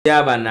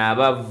Yabana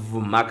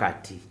abavuma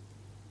kati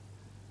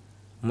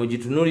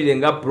mugitunulire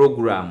nga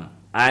program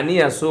ani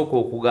yasooka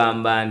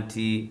okugamba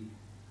nti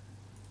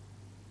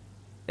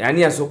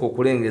ani yasooka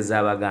okulengeza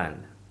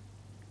Abaganda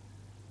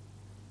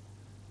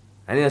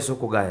ani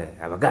yasooka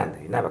okugamba Abaganda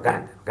ina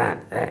Abaganda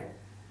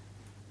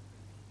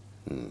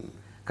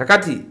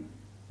kakati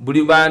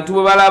buli bantu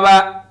bwe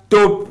balaba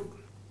top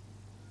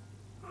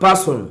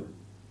person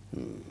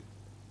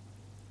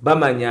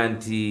bamanya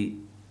nti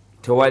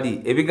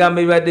tewali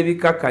ebigambo ebibadde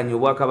bikakkanya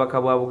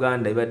Obwakabaka bwa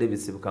Buganda ebibadde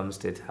bisibuka mu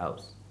State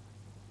House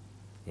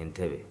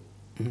Entebbe.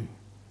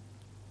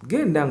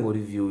 Genda ngo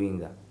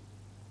reviewinga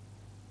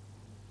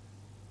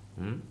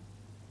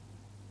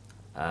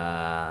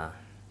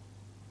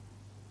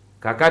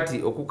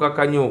kakati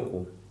okukakkanya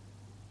okwo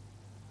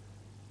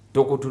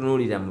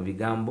tokutunulira mu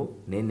bigambo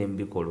nene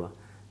mbikolwa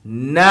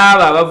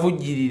n'abo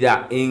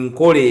abavujjirira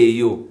enkola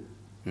eyo.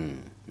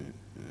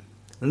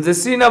 Nze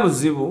sirina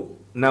buzibu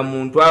na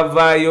muntu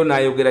avaayo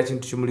n'ayogera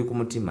kintu kimuli ku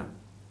mutima,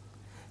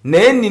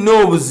 naye nina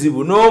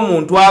obuzibu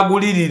n'omuntu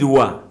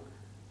agulirirwa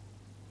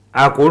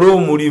akola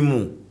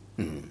omulimu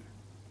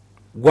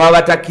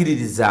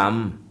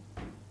gw'abatakkiririzaamu.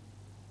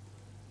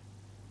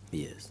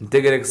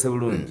 Ntegerekese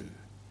bulungi.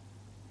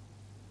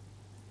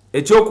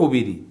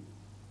 Ekyokubiri,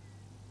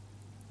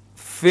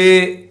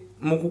 ffe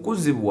mu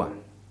kukuzibwa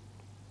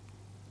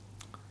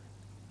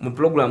mu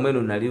programu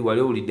eno nali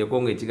wali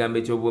owuliddeko ng'ekigambo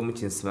eky'obuwemu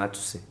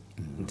kinsimatuse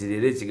nti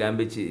leero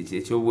ekigambo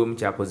eky'obuwemu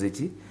kyakoze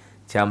ki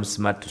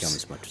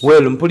kyamusimatuse.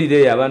 Weelu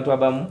mpulire abantu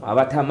abamu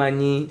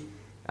abatamanyi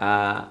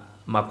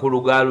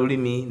makulu ga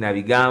lulimi na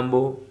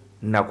bigambo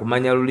na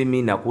kumanya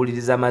lulimi na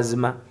kuwuliriza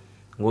mazima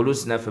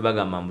ng'oluusi naffe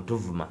bagamba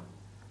mutuvuma,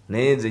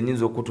 naye nze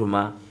nnyinza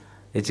okutuma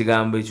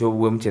ekigambo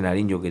eky'obuwemu kye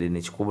nali njogere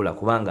ne kikubula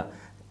kubanga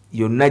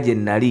yonna gye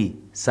nali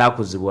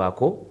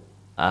saakuzibwako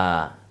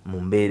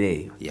mu mbeera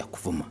eyo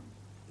yakuvuma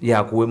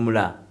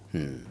yakuwemula.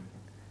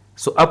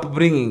 So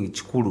upbringing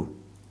kikulu,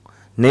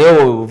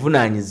 naye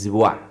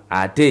obuvunaanyizibwa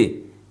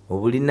ate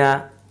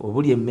obulina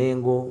obuli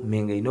emmengo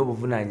ina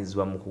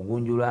obuvunaanyizibwa mu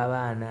kugunjula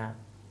abaana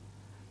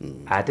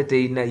ate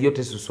teyina yo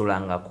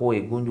tesosolangako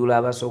egunjula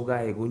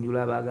Abasoga,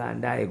 egunjula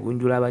Abaganda,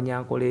 egunjula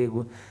Abanyankole,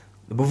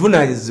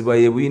 buvunaanyizibwa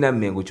ye bulina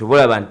mmengo. Kyova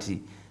olaba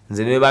nti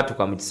nze ne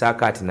baatuka mu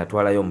kisaakaati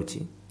natwalayo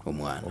muki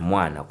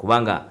omwana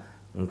kubanga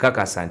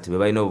nkakasa nti be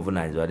balina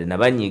obuvunaanyizibwa de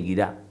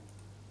nabanyigira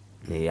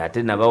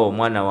ate nabawa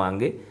omwana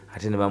wange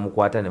ate ne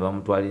bamukwata ne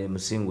bamutwalira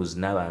musinguzi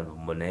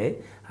n'abantu naye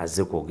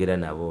azze kwogera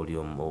nabo oli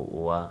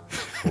owa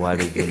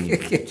revenue.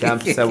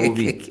 Kyampisa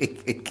bubi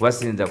kuba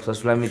siyinza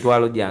kusasula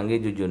mitwalo gyange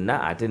egyo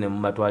gyonna ate ne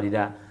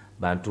mubatwalira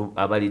bantu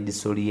abali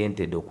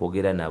disoriented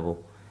okwogera nabo.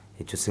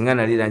 Ekyo singa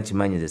nalira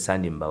nkimanyi ze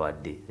sandi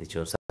mbawadde,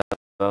 ekyo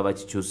nsaba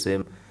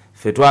bakikyuseemu.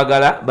 Ffe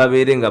twagala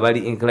babeere nga bali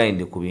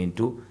inclined ku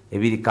bintu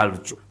ebiri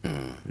kalukyo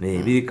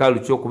ebiri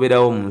kalukyo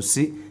okubeerawo mu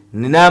nsi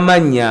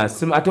n'amanya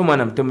ate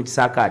omwana mute mu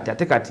kisaakaati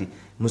ate kati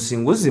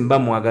musinguzi mba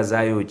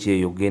mwagazaayo ki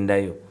eyo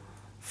gendayo.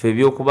 Ffe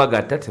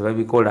ebyokubagatta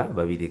tebabikola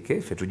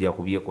babireke, ffe tujja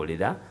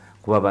kubyekolera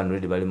kuba abantu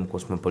redi bali mu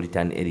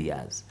cosmopolitan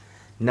areas.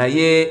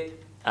 Naye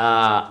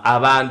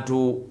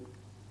abantu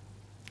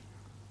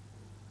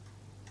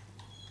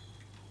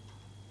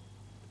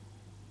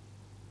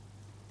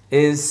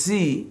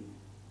ensi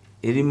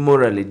eri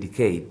morally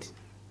decayed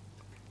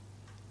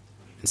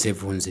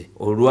nsevunze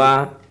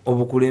olwa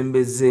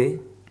obukulembeze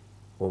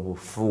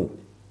obufu,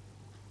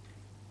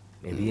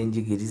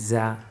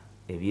 ebyenjigiriza,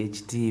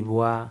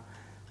 ebyekitiibwa,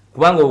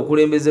 kubanga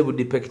obukulembeze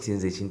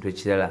budepictinze ekintu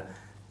ekirala.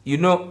 You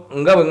know,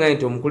 nga bwe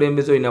nti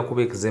omukulembeze olina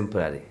kuba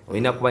exemplary,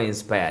 olina kuba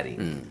inspiring.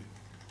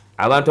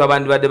 Abantu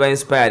abandi badde ba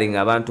inspiring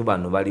abantu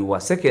bano baliwa.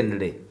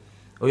 Secondly,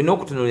 olina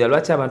okutunuulira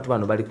lwaki abantu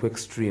bano bali ku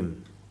extreme.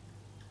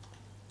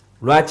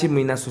 Lwaki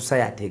mwina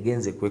society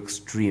egenze ku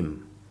extreme.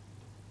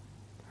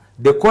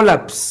 The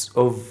collapse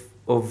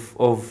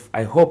of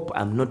I hope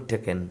I'm not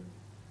taken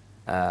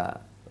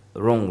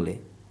wrongly,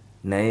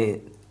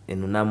 naye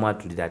eno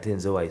namwatulira ate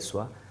nze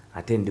Waiswa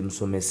ate ndi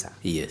musomesa.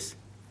 Yes.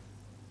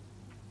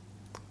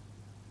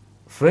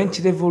 French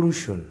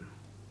Revolution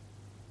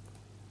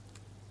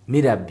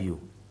Mirabeau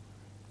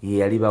ye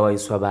yali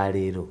Bawaiswa ba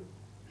leero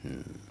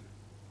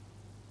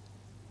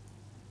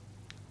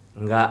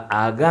nga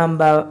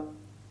agamba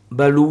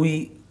ba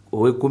Louis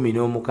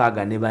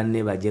owe-16 ne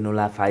banne ba General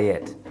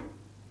Lafayette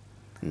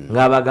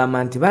nga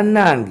bagamba nti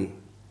bannange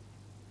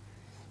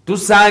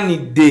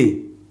tusaanidde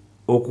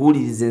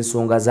okuwuliriza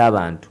ensonga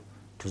z'abantu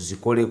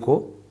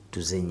tuzikoleko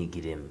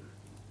tuzenyigiremu.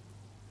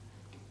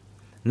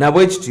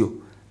 Nabwe kityo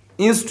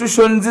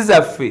institutions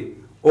zaffe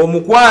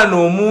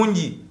omukwano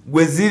omungi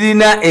gwe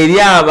zirina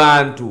eri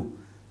abantu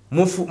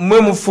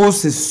mwe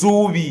mufuuse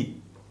essuubi.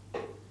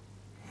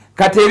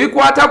 Kati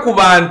ebikwata ku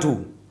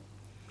bantu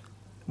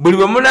buli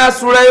bwe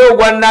munaasulayo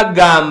ogwa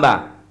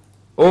Naggamba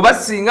oba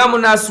singa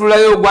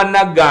munaasulayo ogwa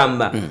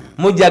Naggamba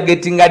mujja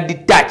gettinga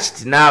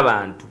detached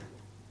n'abantu.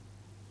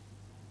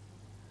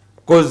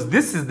 Because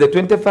this is the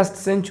 21st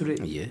century.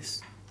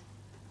 Yes.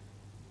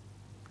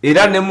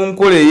 Era ne mu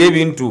nkola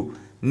ey'ebintu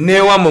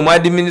newa mu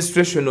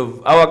administration of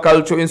our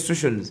cultural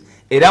institutions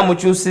era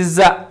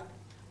mukyusizza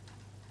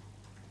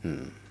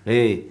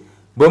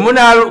bwe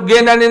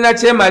munagenda ne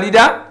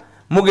nakyemalira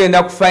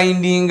mugenda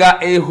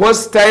kufindinga a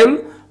hostile,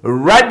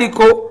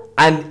 radical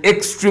and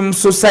extreme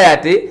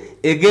society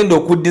egenda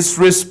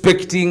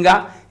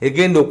okudisrespectinga,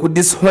 egenda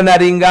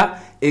okudishonoringa,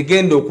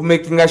 egenda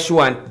okumakinga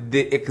sure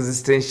the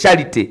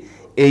existentiality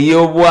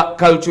eyobwa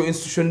cultural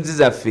institutions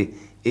zaffe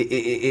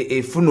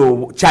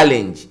efuna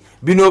challenge.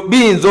 Bino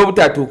biyinza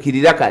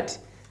obutatuukirira kati,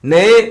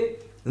 naye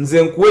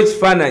nze nkuwa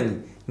ekifaananyi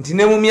nti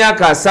ne mu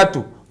myaka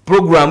 3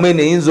 programu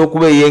eno eyinza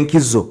okuba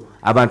ey'enkizo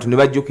abantu ne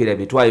bajjukira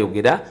bye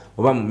twayogera,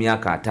 oba mu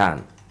myaka 5.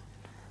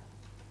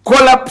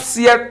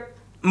 Collapse ya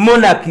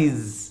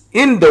monarchies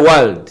in the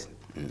world,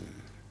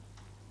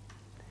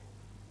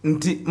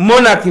 nti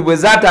monarchy bwe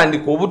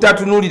zatandika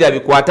obutatunulira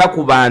bikwata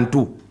ku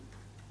bantu,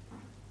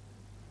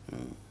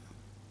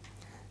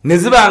 ne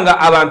zibanga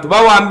abantu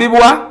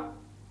bawambibwa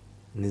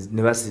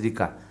ne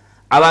basirika,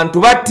 abantu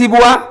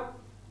battibwa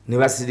ne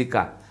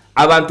basirika,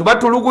 abantu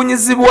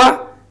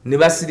batulugunyizibwa ne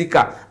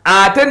basirika,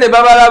 ate ne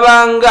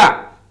babalabanga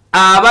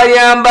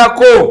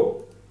abayambako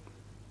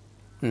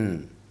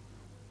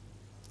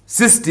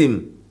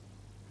system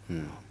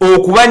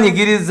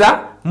okubanyigiriza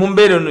mu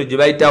mbeera eno gye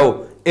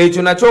bayitawo.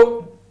 Ekyo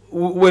nakyo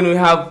when we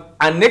have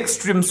an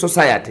extreme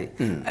society,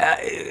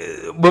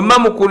 bwe mma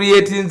mu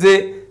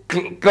creatinze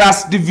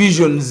class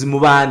divisions mu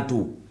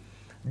bantu,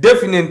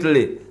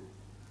 definitely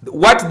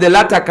what the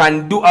latter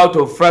can do out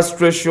of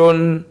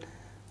frustration,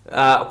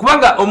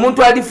 kubanga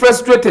omuntu ali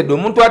frustrated,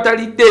 omuntu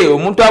atalidde,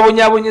 omuntu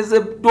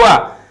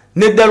abonyabonyezeddwa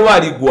neddalu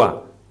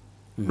aligwa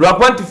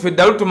lwakuba nti ffe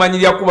eddalu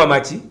tumanyirya kuba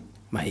maki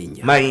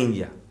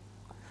mayinja.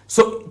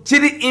 So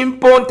kiri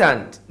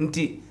important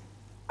nti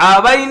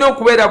abalina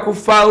okubeera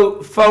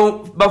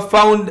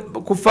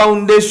ku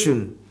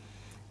foundation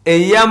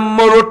eya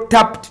moral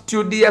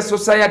taptitude ya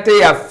society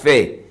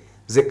yaffe,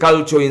 the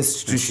cultural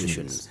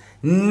institutions,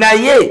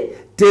 naye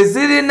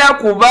tezirina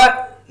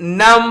kuba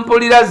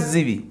nampulira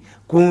zibi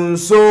ku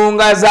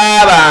nsonga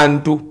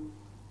z'abantu.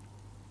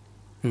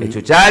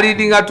 Ekyo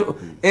kyalidinga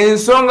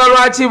ensonga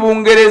lwaki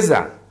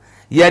Bungereza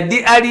yadi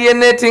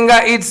alienating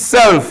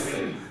itself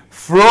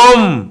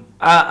from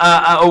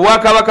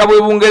obwakabaka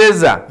bwe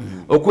Bungereza,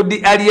 okudi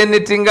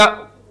alienating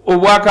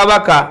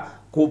obwakabaka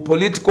ku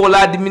political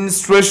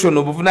administration,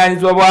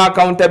 obuvunanyizibwa bwa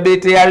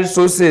accountability ya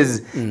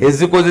resources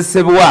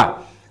ezikozesebwa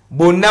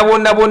bonna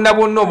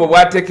obwo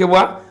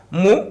bwatekebwa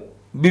mu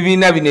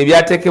bibiina bino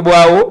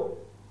ebyatekebwawo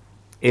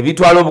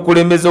ebitwala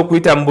obukulembeze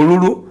okuyita mu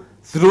bululu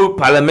through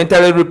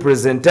parliamentary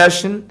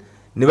representation,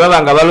 ne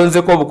baba nga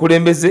balonzeko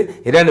obukulembeze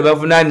era ne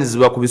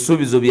bavunanyizibwa ku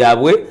bisuubizo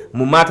byabwe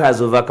mu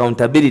matters of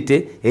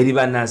accountability eri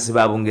bannansi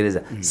ba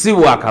Bungereza, si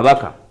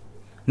bwakabaka.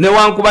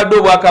 Newankubadde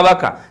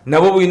obwakabaka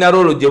nabo bulina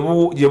rolo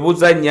gye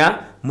buzanya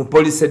mu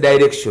policy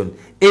direction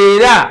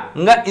era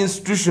nga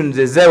institutions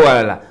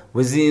ezewalala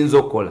bwe ziyinza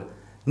okukola.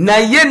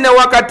 Naye ne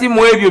wakati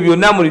mu ebyo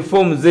byonna mu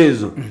reforms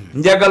ezo,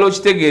 njagala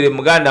okitegeere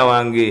muganda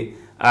wange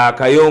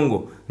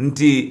Kayongo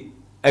nti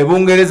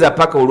Bungereza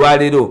paka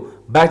olwaleero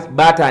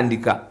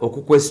batandika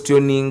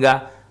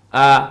okuquestioninga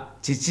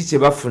kiki kye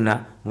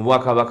bafuna mu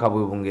bwakabaka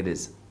bwe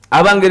Bungereza.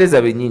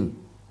 Abangereza bennyini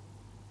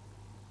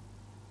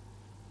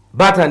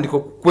batandika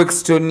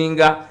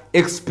okuquestioninga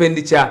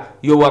expenditure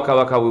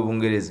y'obwakabaka bwe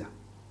Bungereza,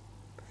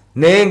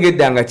 naye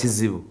ng'eddanga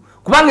kizibu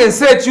kubanga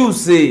ensi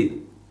ekyuse.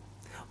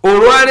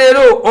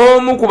 Olwaleero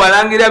omu ku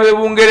balangira b'e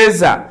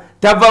Bungereza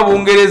tava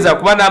Bungereza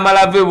kuba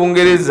n'amalava e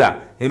Bungereza,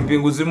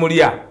 empingu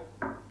zimulya,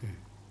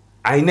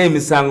 alina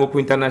emisango ku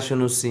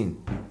international scene.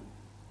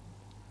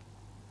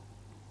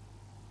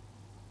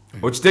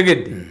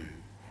 Okitegedde?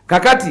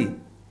 Kakati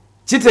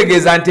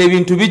kitegeeza nti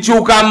ebintu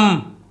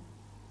bikyukamu.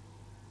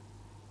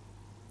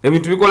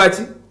 Ebintu bikola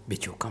ki?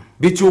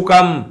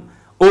 Bikyukamu.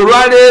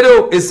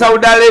 Olwaleero e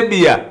Saudi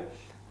Arabia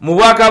mu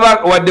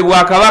bwakabaka wadde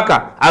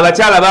bwakabaka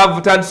abakyala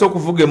bavutandise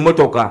okuvuga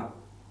emmotoka,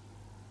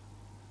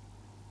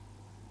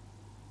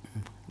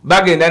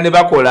 bagenda ne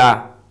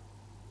bakola.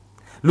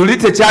 Luli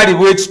tekyali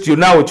bwe kityo,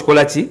 naawe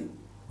okikola ki?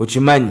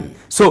 Okimanyi.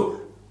 So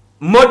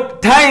more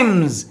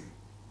times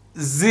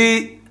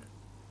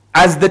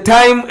as the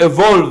time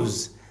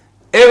evolves,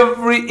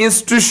 every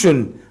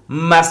institution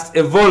must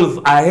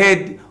evolve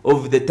ahead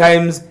of the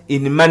times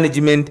in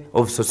management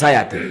of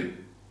society.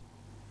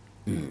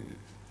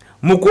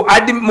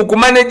 Muku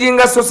managing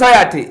a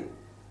society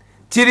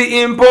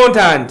kiri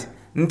important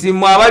nti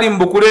mwabali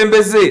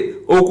mbukulembeze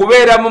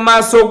okubeera mu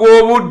maaso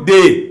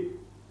g'obudde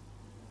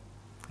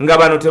nga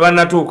bano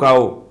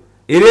tebannatuukawo,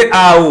 era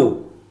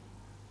awo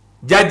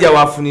jjajja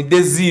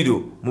wafunidde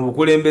zero mu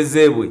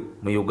bukulembeze bwe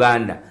mu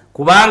Uganda,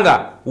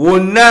 kubanga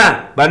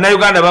wonna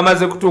bannayuganda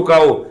bamaze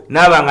kutuukawo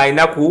n'abanga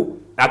alina ku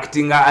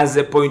acting as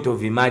a point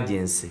of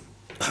emergency.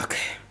 Okay,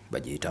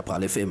 bagiyita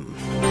Pal FM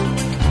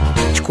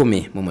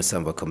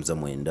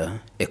 107.9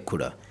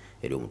 ekkula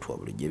eri omuntu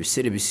wabulujja.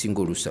 Ebiseera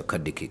ebisinga oluusi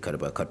akadde ke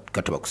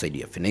kataba ku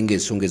saidi yaffe naye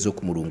ng'ensonga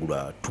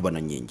ez'okumulungula tuba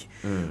na nnyingi.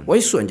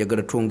 Waiswa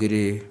njagala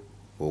twongere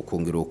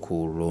okwongera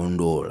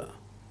okulondoola.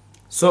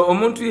 So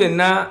omuntu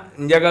yenna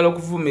njagala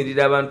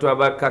okuvumirira abantu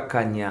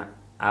abakakanya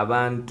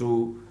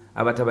abantu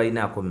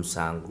abatabalinaako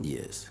musango.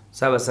 Yes.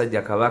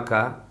 Ssaabasajja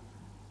Kabaka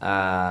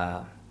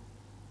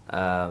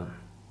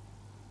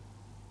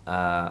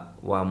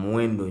wa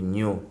muwendo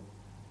nnyo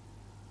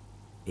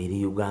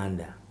eri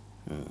Uganda.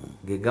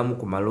 Ge gamu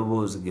ku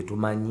maloboozi ge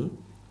tumanyi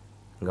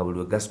nga buli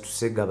we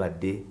gasituse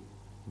gabadde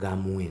ga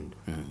muwendo.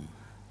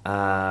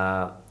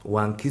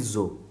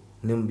 Wankizo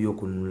ne mu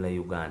by'okununula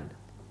Uganda.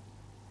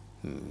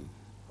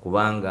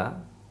 Kubanga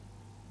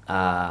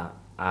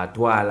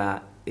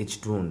atwala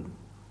ekitundu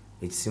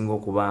ekisinga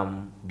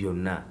okubaamu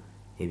byonna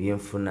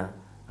ebyenfuna,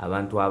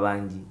 abantu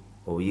abangi,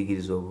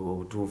 obuyigiriza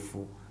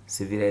obutuufu,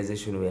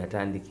 civilization we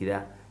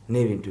yatandikira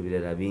n'ebintu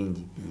birala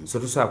bingi. So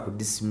tusobola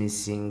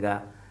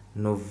kudismissinga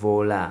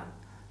novoola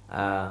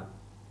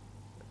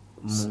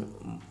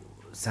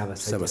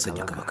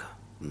Ssaabasajja Kabaka.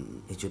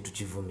 Ekyo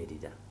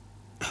tukivumirira.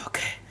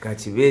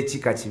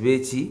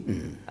 Kakibeeki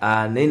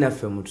naye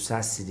naffe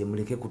mutusaasire,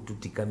 muleke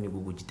kututika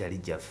migugu gitali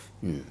gyaffe.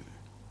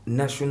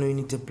 National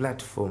Unity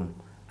Platform,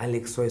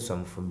 Alex Waiswa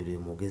Mufumbiro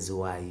mwogezi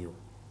waayo,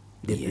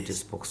 deputy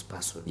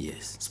spokesperson.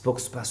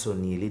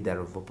 Spokesperson ye leader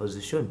of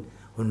opposition,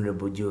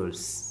 Honorable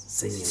Jules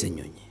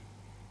Senyonyi.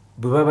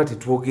 Bwe baba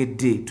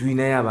tetwogedde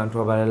tulinayo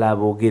abantu abalala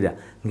aboogera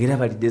ng'era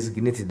bali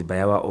designated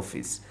by our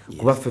office.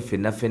 Kuba ffe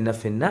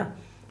ffenna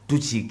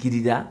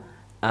tukiikirira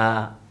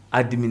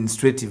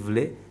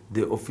administratively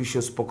the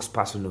official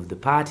spokesperson of the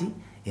party,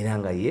 era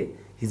nga ye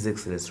His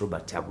Excellency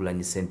Robert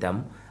Kyagulanyi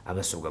Ssentamu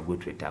abasoga gwe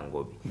twetanga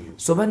obi.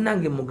 So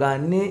bannange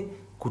mugaane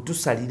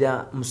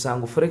kutusalira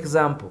musango. For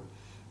example,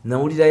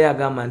 nawulirayo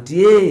agamba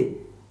nti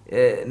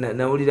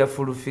nawulira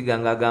full figure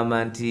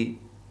ng'agamba nti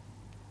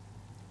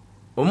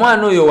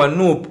omwana oyo wa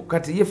NUP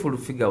kati ye full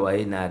figure wa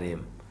NRM.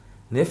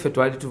 Naye ffe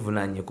twali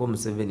tuvunaanyeko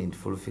Museveni nti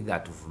full figure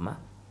atuvuma,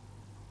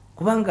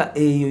 kubanga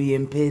eyo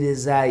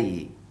yempeereza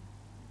ye.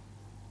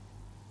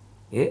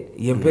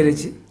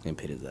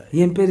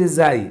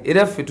 Yempeereza ye.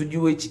 Era ffe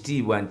tugiwa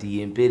ekitiibwa nti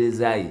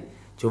yempeereza ye.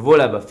 Kyova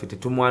olaba ffe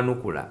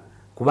tetumwanukula,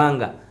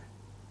 kubanga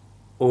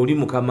oli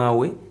mukama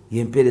we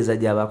yempeereza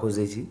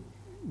gy'abakoze ki,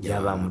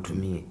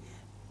 gy'abamutumye.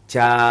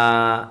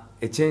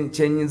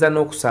 Kyenyinza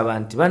n'okusaba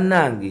nti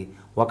bannange,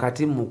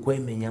 wakati mu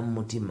kwemenya mu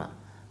mutima,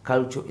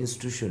 cultural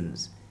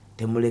institutions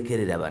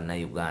temulekerera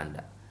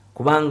bannayuganda,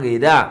 kubanga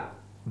era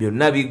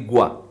byonna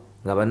biggwa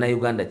nga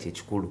bannayuganda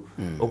kyekikulu.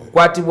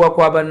 Okukwatibwa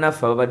kwa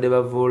bannaffe ababadde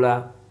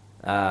bavuula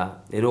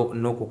era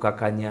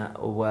n'okukakanya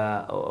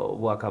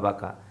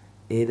obwakabaka,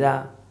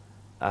 era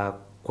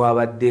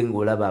kwabadde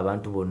ng'olaba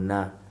abantu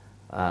bonna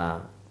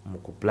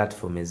ku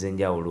platform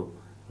ez'enjawulo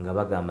nga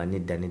bagamba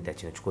nedda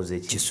kino kikoze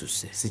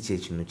ekisuse, si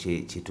kyekino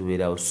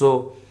kyetubeerawo.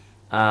 So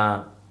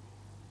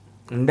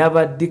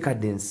ndaba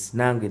decadence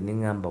nange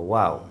neŋŋamba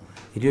wow,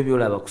 ebyo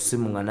byolaba ku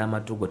simu nga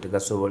n'amatu go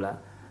tegasobola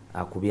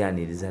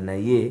kubyaniriza,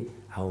 naye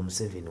awo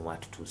Museveni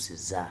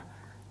watutuusiza.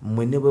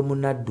 Mmwe ne bwe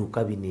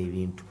munadduka bino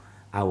ebintu,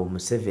 awo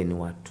Museveni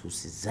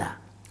watutuusiza.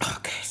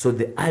 So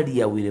the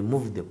earlier we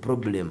remove the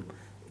problem,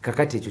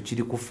 kakati ekyo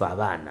kiri kufa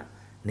abaana,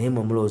 naye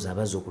mwe mulowooza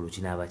abazzukulu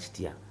kinaaba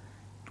kitya.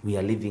 We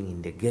are living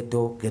in the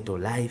ghetto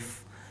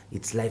life.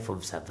 It's life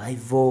of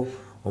survival.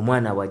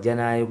 Omwana wajja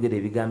n'ayogera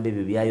ebigambo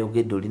ebyo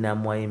byayogedde,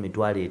 olinamuwayo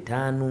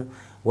 $5,000,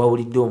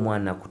 wawulidde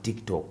omwana ku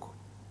TikTok.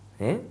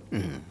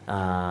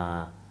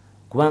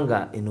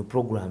 Kubanga eno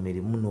program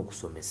erimu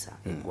n'okusomesa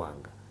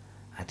eggwanga.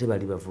 Ate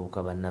bali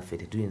bavubuka bannaffe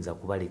tetuyinza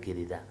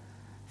kubalekerera.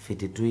 Ffe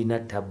tetulina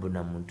tabu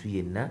na muntu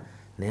yenna,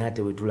 naye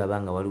ate bwe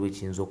tulaba nga waliwo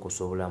ekiyinza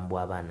okukosa obulamu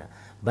bw'abaana,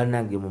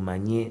 bannange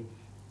mumanye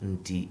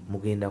nti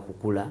mugenda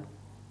kukula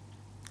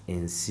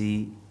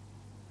ensi,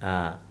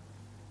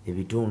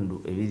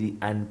 ebitundu ebiri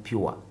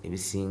unpure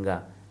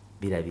ebisinga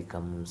birabika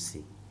mu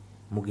nsi.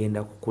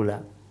 Mugenda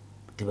kukula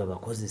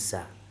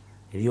tebabakozesa.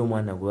 Eri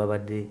omwana gwe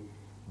babadde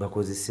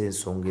bakozesa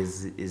ensonga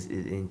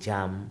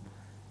enkyamu,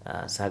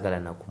 saagala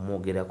na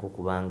kumwogerako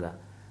kubanga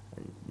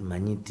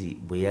manyi nti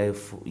bwe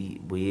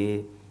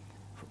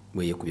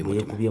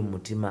yekubye mu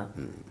mutima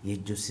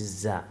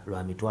yejjusizza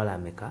lwa mitwalo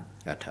ameka?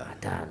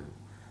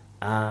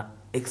 5.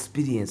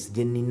 Experience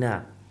gye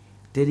nnina,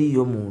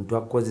 teriyo muntu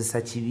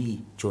akozesa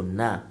kibi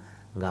kyonna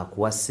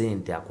ng'akuwa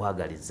ssente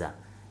akwagaliza.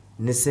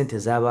 Ne ssente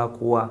z'aba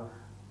akuwa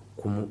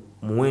ku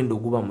muwendo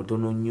guba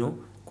mutono nnyo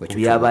ku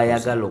byaba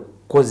ayagala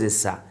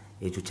okukozesa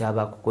ekyo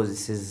kyaba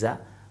akukozesezza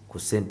ku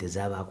ssente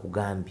z'aba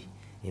akugambye.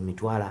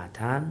 Emitwalo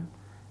 5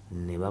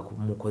 ne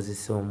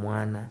bamukozesa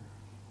omwana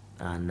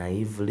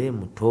naivule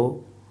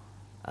muto,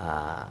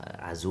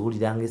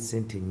 aziwuliranga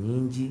essente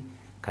nnyingi,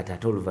 kati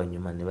ate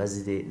oluvannyuma ne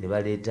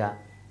baleeta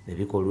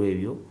ebikolwa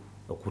ebyo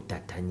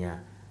okutattanya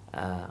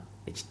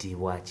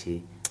ekitiibwa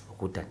kye,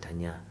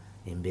 okutattanya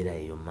embeera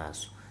eyo mu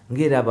maaso.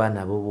 Ng'era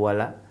abaana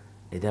ab'obuwala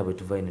era bwe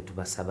tuvayo ne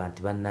tubasaba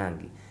nti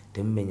bannange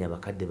temumenya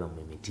bakadde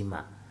bammwe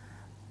emitima.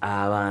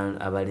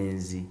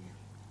 Abalenzi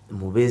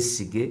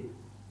mubeesige,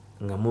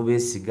 nga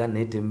mubeesiga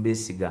naye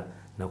temubeesiga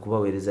na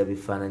kubaweereza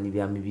bifaananyi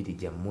bya mibiri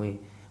gyammwe,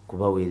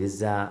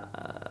 kubaweereza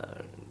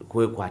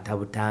kwekwata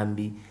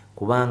butambi,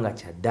 kubanga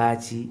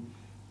kyaddaaki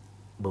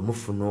bwe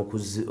mufuna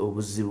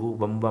obuzibu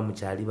bamuba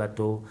mukyali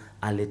bato,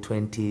 early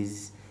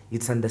 20s,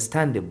 it's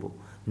understandable.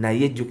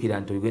 Naye jjukira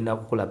nti ogenda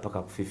kukola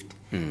paka ku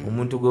 50.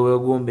 Omuntu gwe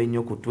weegomba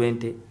ennyo ku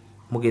 20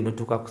 mugenda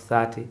otuuka ku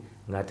 30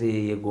 ng'ate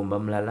yegomba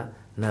mulala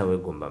nawe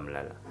wegomba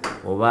mulala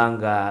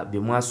obanga bye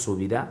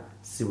mwasuubira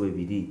si bwe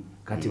biri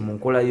kati mu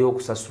nkola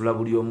y'okusasula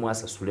buli omu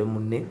asasule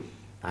munne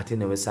ate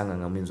ne wesanga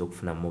nga muyinza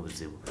okufunamu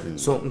obuzibu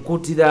so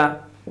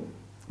nkuutira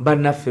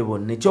bannaffe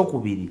bonna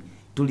ekyokubiri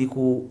tuli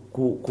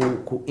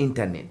ku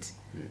internet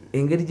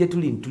engeri gye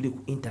tuli ku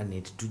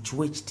internet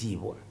tukiwe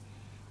ekitiibwa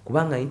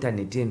kubanga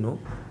internet eno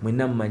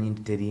mwenna mumanyi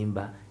nti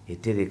terimba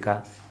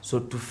etereka so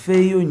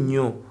tufeeyo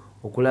nnyo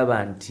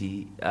okulaba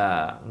nti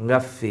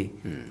ngaffe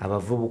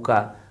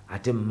abavubuka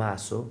ate mu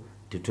maaso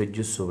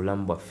tetwejjusa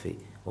obulamu bwaffe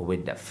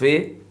obwedda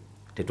ffe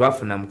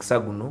tetwafuna mukisa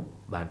guno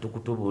bantu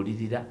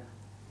kutubuulirira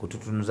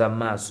kututunuza mu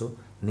maaso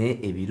naye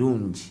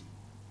ebirungi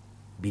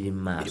biri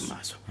mu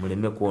maaso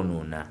muleme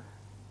kwonoona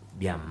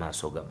bya mu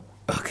maaso gammwe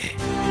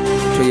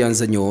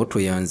tweyanza nnyo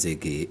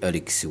tweyanzege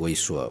Alex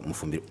Waiswa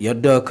Mufumbiro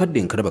yadde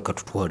akadde nkalaba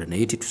katutwala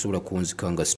naye titusobola kunzika nga